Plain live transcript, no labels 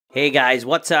Hey guys,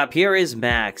 what's up? Here is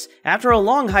Max. After a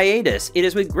long hiatus, it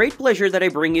is with great pleasure that I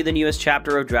bring you the newest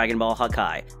chapter of Dragon Ball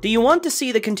Hakai. Do you want to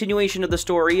see the continuation of the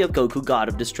story of Goku, God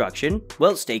of Destruction?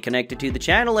 Well, stay connected to the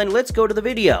channel and let's go to the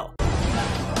video.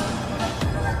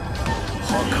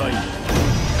 Hakai.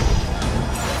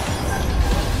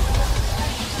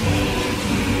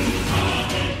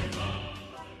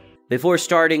 Before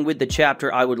starting with the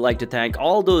chapter, I would like to thank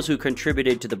all those who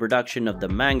contributed to the production of the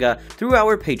manga through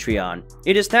our Patreon.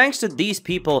 It is thanks to these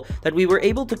people that we were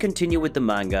able to continue with the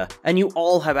manga, and you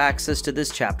all have access to this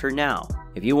chapter now.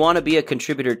 If you want to be a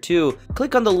contributor too,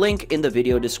 click on the link in the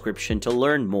video description to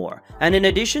learn more. And in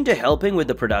addition to helping with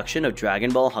the production of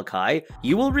Dragon Ball Hakai,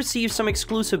 you will receive some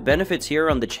exclusive benefits here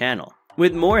on the channel.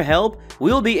 With more help,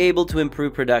 we'll be able to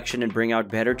improve production and bring out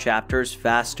better chapters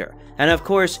faster. And of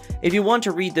course, if you want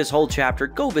to read this whole chapter,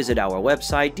 go visit our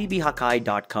website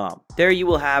dbhakai.com. There you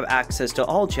will have access to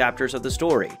all chapters of the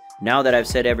story. Now that I've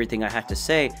said everything I had to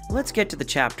say, let's get to the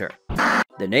chapter.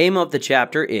 The name of the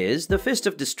chapter is The Fist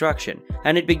of Destruction,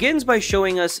 and it begins by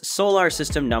showing us solar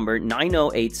system number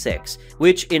 9086,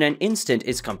 which in an instant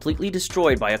is completely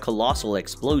destroyed by a colossal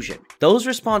explosion. Those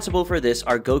responsible for this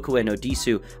are Goku and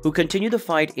Odisu, who continue the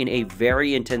fight in a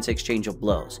very intense exchange of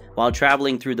blows, while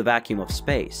traveling through the vacuum of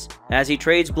space. As he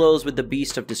trades blows with the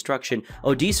Beast of Destruction,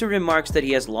 Odisu remarks that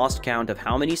he has lost count of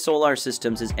how many solar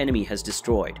systems his enemy has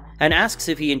destroyed, and asks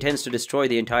if he intends to destroy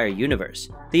the entire universe.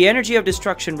 The Energy of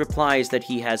Destruction replies that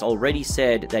he has already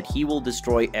said that he will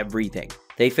destroy everything.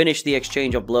 They finish the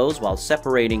exchange of blows while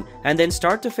separating and then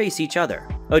start to face each other.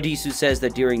 Odisu says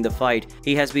that during the fight,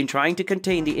 he has been trying to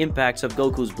contain the impacts of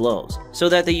Goku's blows so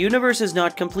that the universe is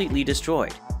not completely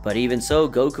destroyed. But even so,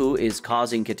 Goku is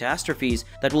causing catastrophes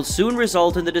that will soon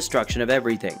result in the destruction of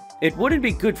everything. It wouldn't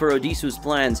be good for Odisu's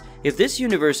plans if this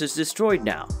universe is destroyed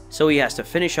now, so he has to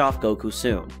finish off Goku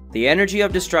soon. The Energy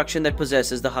of Destruction that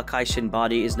possesses the Hakai Shin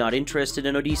body is not interested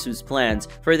in Odisu's plans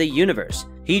for the universe.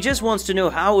 He just wants to know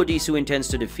how Odisu intends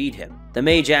to defeat him. The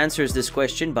mage answers this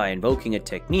question by invoking a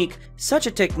technique. Such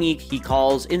a technique he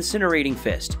calls Incinerating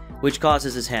Fist, which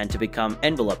causes his hand to become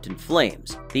enveloped in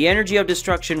flames. The Energy of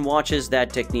Destruction watches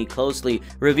that technique closely,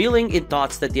 revealing in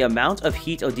thoughts that the amount of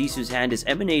heat Odisu's hand is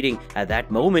emanating at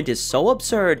that moment is so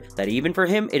absurd that even for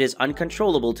him it is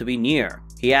uncontrollable to be near.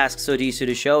 He asks Odisu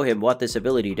to show him what this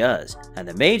ability does, and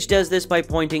the mage does this by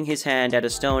pointing his hand at a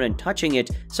stone and touching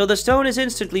it, so the stone is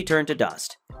instantly turned to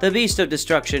dust. The Beast of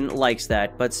Destruction likes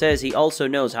that, but says he also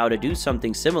knows how to do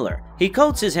something similar. He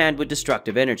coats his hand with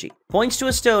destructive energy, points to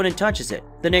a stone and touches it.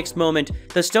 The next moment,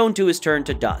 the stone too is turned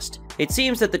to dust. It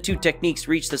seems that the two techniques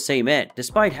reach the same end,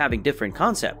 despite having different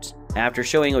concepts. After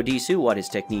showing Odisu what his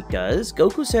technique does,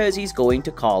 Goku says he's going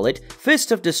to call it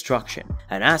Fist of Destruction,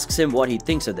 and asks him what he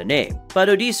thinks of the name. But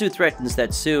Odisu threatens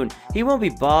that soon he won't be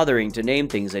bothering to name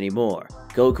things anymore.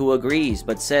 Goku agrees,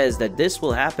 but says that this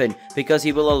will happen because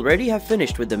he will already have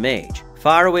finished with the mage.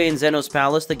 Far away in Zeno's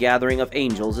palace, the gathering of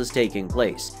angels is taking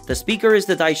place. The speaker is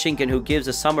the Daishinkan, who gives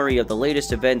a summary of the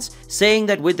latest events, saying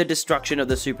that with the destruction of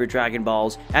the Super Dragon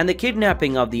Balls and the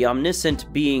kidnapping of the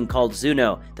omniscient being called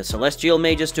Zuno, the Celestial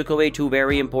Mages took away two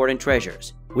very important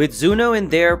treasures. With Zuno in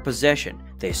their possession,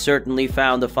 they certainly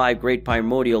found the 5 great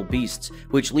primordial beasts,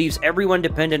 which leaves everyone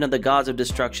dependent on the gods of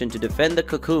destruction to defend the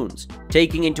cocoons.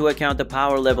 Taking into account the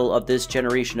power level of this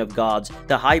generation of gods,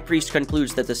 the High Priest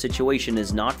concludes that the situation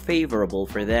is not favorable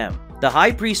for them. The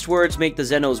High Priest's words make the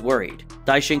Zenos worried.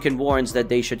 Daishinkan warns that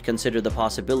they should consider the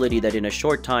possibility that in a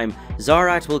short time,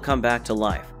 Zarat will come back to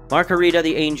life. Margarita,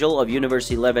 the angel of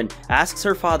Universe 11, asks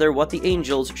her father what the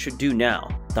angels should do now.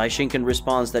 Daishinkan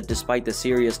responds that despite the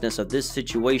seriousness of this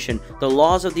situation, the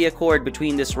laws of the accord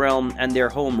between this realm and their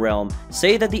home realm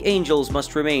say that the angels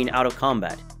must remain out of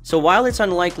combat. So while it's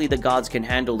unlikely the gods can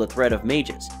handle the threat of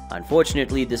mages,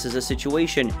 unfortunately this is a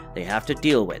situation they have to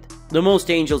deal with. The most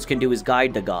angels can do is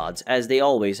guide the gods, as they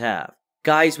always have.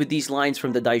 Guys, with these lines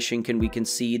from the Daishinkan, we can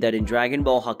see that in Dragon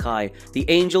Ball Hakai, the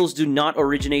angels do not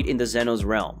originate in the Zenos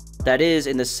realm. That is,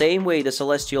 in the same way the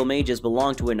Celestial Mages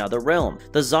belong to another realm,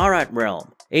 the Zarat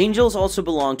realm. Angels also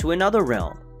belong to another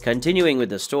realm. Continuing with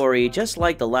the story, just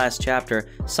like the last chapter,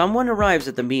 someone arrives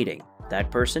at the meeting. That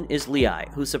person is Lei,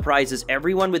 who surprises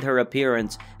everyone with her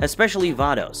appearance, especially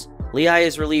Vados. Lei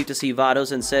is relieved to see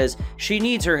Vados and says she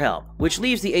needs her help, which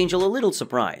leaves the angel a little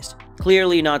surprised.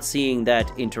 Clearly not seeing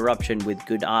that interruption with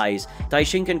good eyes,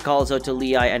 Daishinkan calls out to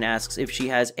Lei and asks if she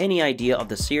has any idea of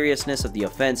the seriousness of the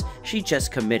offense she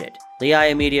just committed.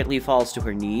 Lei immediately falls to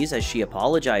her knees as she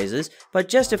apologizes, but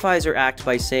justifies her act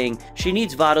by saying she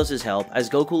needs Vados' help as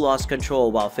Goku lost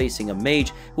control while facing a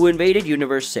mage who invaded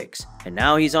Universe 6, and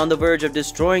now he's on the verge of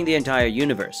destroying the entire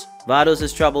universe. Vados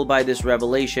is troubled by this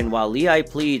revelation while Lei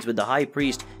pleads with the High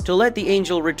Priest to let the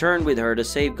angel return with her to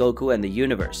save Goku and the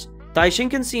universe.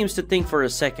 Taishinkan seems to think for a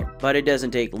second, but it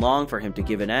doesn't take long for him to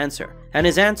give an answer, and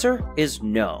his answer is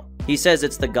no. He says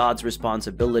it's the gods'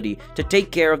 responsibility to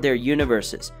take care of their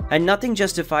universes, and nothing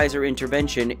justifies her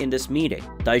intervention in this meeting.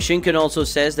 Taishinkan also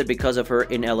says that because of her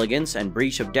inelegance and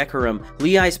breach of decorum,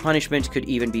 Lei's punishment could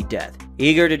even be death.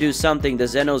 Eager to do something, the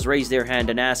Zenos raise their hand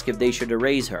and ask if they should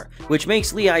erase her, which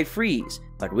makes Lei freeze,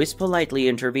 but Whis politely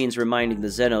intervenes, reminding the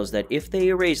Zenos that if they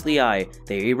erase Lei,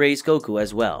 they erase Goku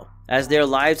as well. As their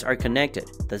lives are connected,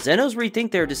 the Zenos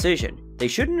rethink their decision. They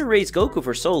shouldn't erase Goku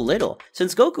for so little,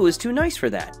 since Goku is too nice for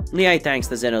that. Lei thanks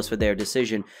the Zenos for their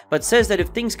decision, but says that if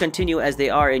things continue as they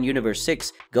are in Universe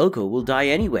 6, Goku will die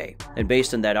anyway, and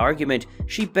based on that argument,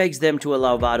 she begs them to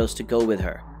allow Vados to go with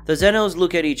her. The Zenos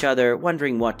look at each other,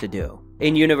 wondering what to do.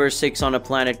 In Universe 6 on a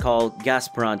planet called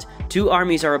Gasprant, two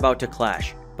armies are about to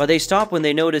clash, but they stop when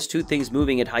they notice two things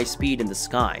moving at high speed in the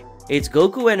sky. It's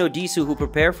Goku and Odisu who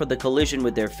prepare for the collision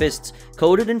with their fists,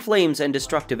 coated in flames and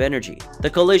destructive energy. The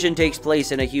collision takes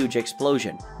place in a huge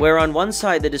explosion, where on one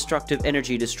side the destructive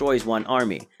energy destroys one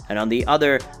army, and on the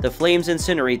other, the flames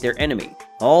incinerate their enemy.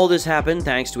 All this happened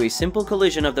thanks to a simple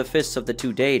collision of the fists of the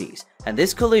two deities, and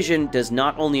this collision does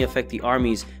not only affect the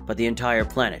armies, but the entire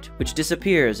planet, which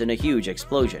disappears in a huge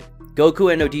explosion.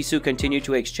 Goku and Odisu continue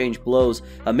to exchange blows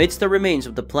amidst the remains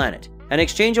of the planet, an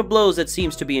exchange of blows that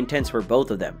seems to be intense for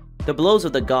both of them. The blows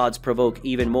of the gods provoke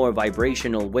even more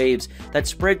vibrational waves that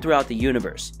spread throughout the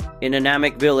universe. In a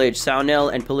Namek village, Saunel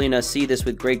and Polina see this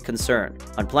with great concern.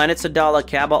 On planet Sadala,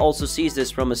 Kaba also sees this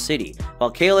from a city,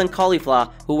 while Kale and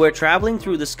Caulifla, who were traveling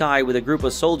through the sky with a group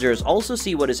of soldiers, also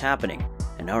see what is happening,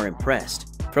 and are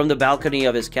impressed. From the balcony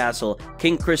of his castle,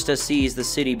 King Krista sees the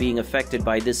city being affected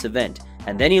by this event,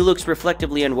 and then he looks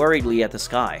reflectively and worriedly at the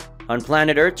sky. On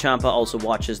planet Earth, Champa also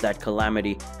watches that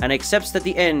calamity and accepts that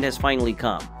the end has finally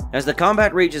come. As the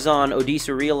combat rages on,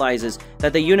 Odisu realizes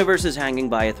that the universe is hanging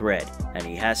by a thread, and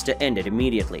he has to end it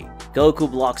immediately. Goku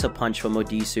blocks a punch from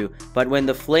Odisu, but when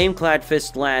the flame-clad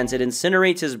fist lands, it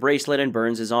incinerates his bracelet and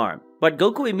burns his arm. But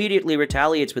Goku immediately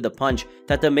retaliates with a punch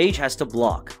that the mage has to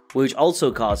block, which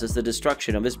also causes the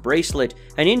destruction of his bracelet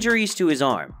and injuries to his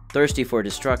arm. Thirsty for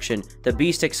destruction, the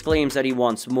beast exclaims that he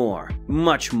wants more,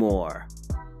 much more.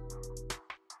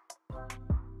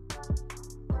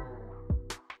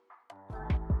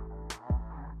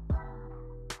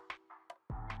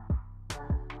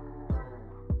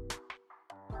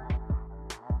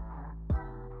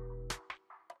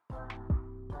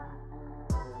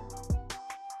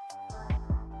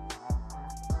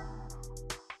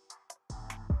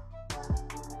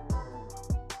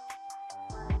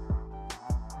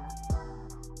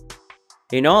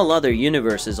 In all other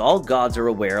universes, all gods are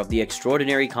aware of the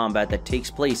extraordinary combat that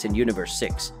takes place in Universe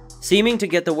 6. Seeming to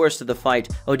get the worst of the fight,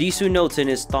 Odisu notes in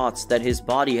his thoughts that his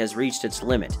body has reached its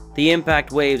limit. The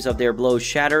impact waves of their blows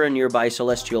shatter a nearby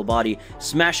celestial body,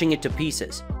 smashing it to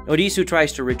pieces. Odisu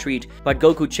tries to retreat, but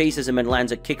Goku chases him and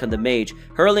lands a kick on the mage,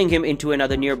 hurling him into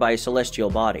another nearby celestial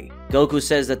body. Goku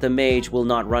says that the mage will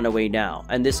not run away now,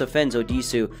 and this offends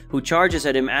Odisu, who charges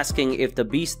at him asking if the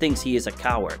beast thinks he is a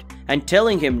coward, and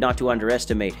telling him not to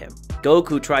underestimate him.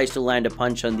 Goku tries to land a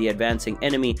punch on the advancing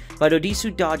enemy, but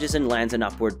Odisu dodges and lands an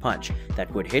upward punch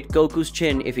that would hit Goku's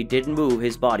chin if he didn't move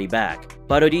his body back.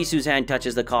 But Odisu's hand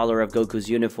touches the collar of Goku's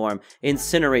uniform,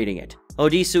 incinerating it.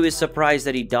 Odisu is surprised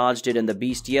that he dodged it, and the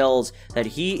beast yells that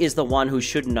he is the one who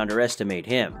shouldn't underestimate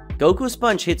him. Goku's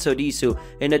punch hits Odisu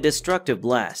in a destructive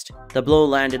blast. The blow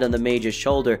landed on the mage's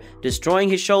shoulder, destroying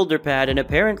his shoulder pad and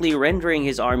apparently rendering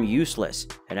his arm useless.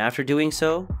 And after doing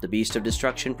so, the Beast of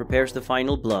Destruction prepares the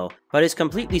final blow, but is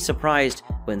completely surprised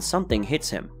when something hits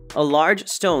him. A large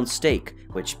stone stake,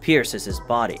 which pierces his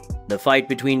body. The fight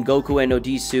between Goku and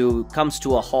Odisu comes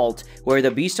to a halt, where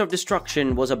the Beast of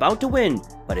Destruction was about to win,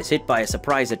 but is hit by a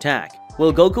surprise attack.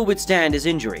 Will Goku withstand his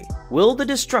injury? Will the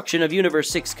destruction of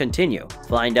Universe 6 continue?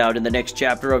 Find out in the next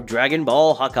chapter of Dragon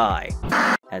Ball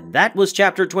Hakai. And that was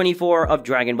chapter 24 of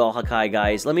Dragon Ball Hakai,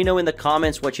 guys. Let me know in the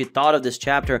comments what you thought of this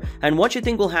chapter and what you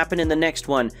think will happen in the next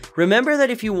one. Remember that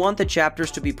if you want the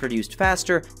chapters to be produced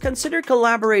faster, consider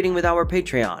collaborating with our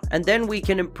Patreon, and then we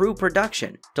can improve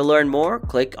production. To learn more,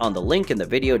 click on the link in the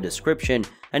video description.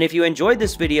 And if you enjoyed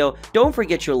this video, don't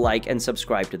forget to like and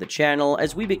subscribe to the channel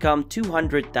as we become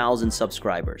 200,000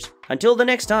 subscribers. Until the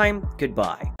next time,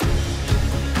 goodbye.